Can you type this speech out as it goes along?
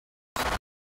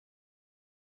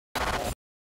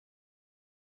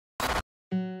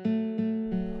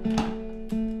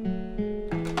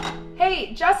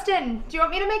Hey, Justin, do you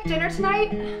want me to make dinner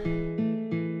tonight?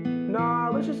 Nah,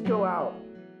 let's just go out.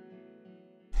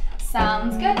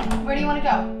 Sounds good. Where do you want to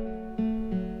go?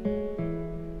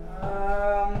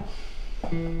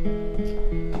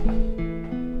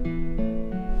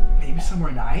 Maybe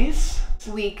somewhere nice?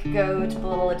 We could go to the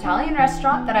little Italian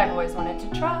restaurant that I've always wanted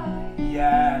to try.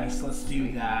 Yes, let's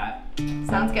do that.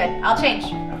 Sounds good. I'll change.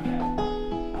 Okay.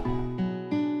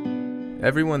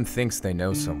 Everyone thinks they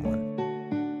know someone.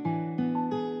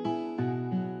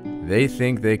 They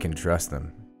think they can trust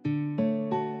them.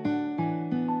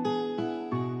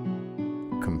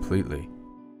 Completely.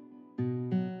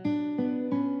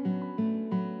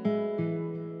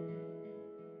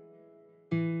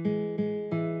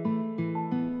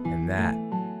 And that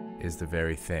is the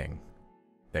very thing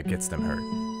that gets them hurt.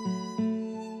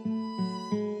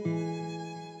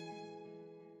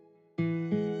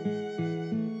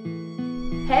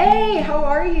 Hey, how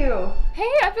are you? Hey,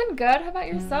 I've been good. How about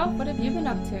yourself? What have you been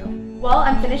up to? Well,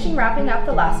 I'm finishing wrapping up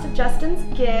the last of Justin's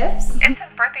gifts. It's his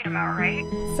birthday tomorrow, right?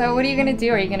 So what are you gonna do?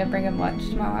 Are you gonna bring him lunch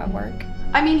tomorrow at work?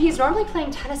 I mean, he's normally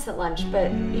playing tennis at lunch,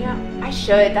 but yeah, I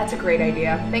should. That's a great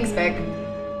idea. Thanks, Vic.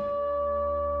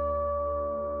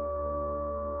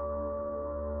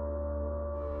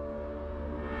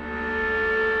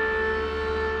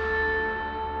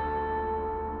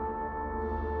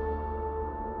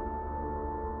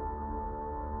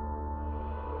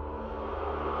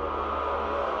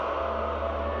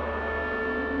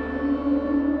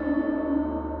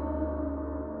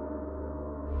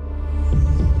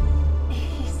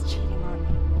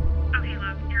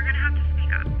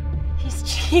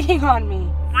 Cheating on me.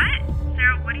 What?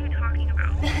 Sarah, what are you talking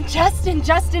about?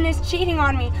 Justin is cheating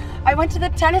on me. I went to the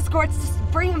tennis courts to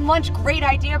bring him lunch. Great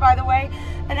idea, by the way.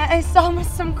 And I saw him with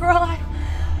some girl. I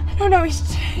don't know,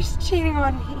 he's cheating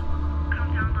on me.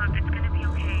 Calm down, love. It's gonna be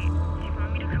okay. Do you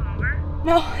want me to come over?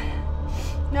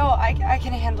 No, I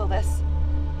can handle this.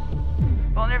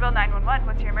 Vulnerable 911,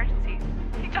 what's your emergency?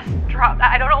 He just dropped.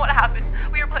 I don't know what happened.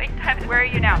 We were playing tennis. Where are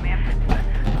you now, ma'am?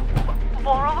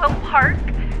 Vulnerable Park?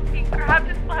 He grabbed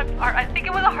his left arm. I think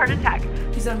it was a heart attack.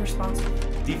 He's unresponsive.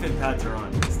 Defib pads are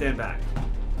on. Stand back.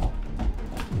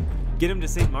 Get him to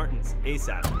St. Martin's,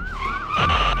 ASAP.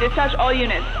 Dispatch all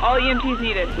units. All EMTs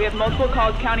needed. We have multiple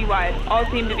calls countywide. All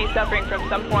seem to be suffering from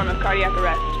some form of cardiac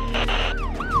arrest.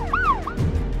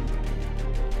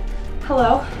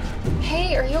 Hello?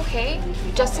 Hey, are you okay?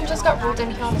 Justin just got rolled in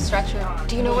here on a stretcher.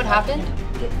 Do you know what happened?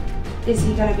 Is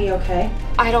he gonna be okay?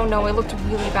 I don't know. It looked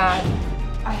really bad.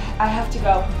 I have to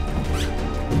go.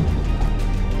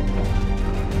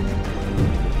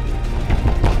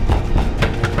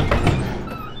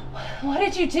 What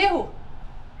did you do?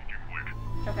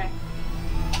 Okay.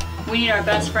 We need our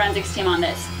best forensics team on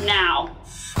this, now.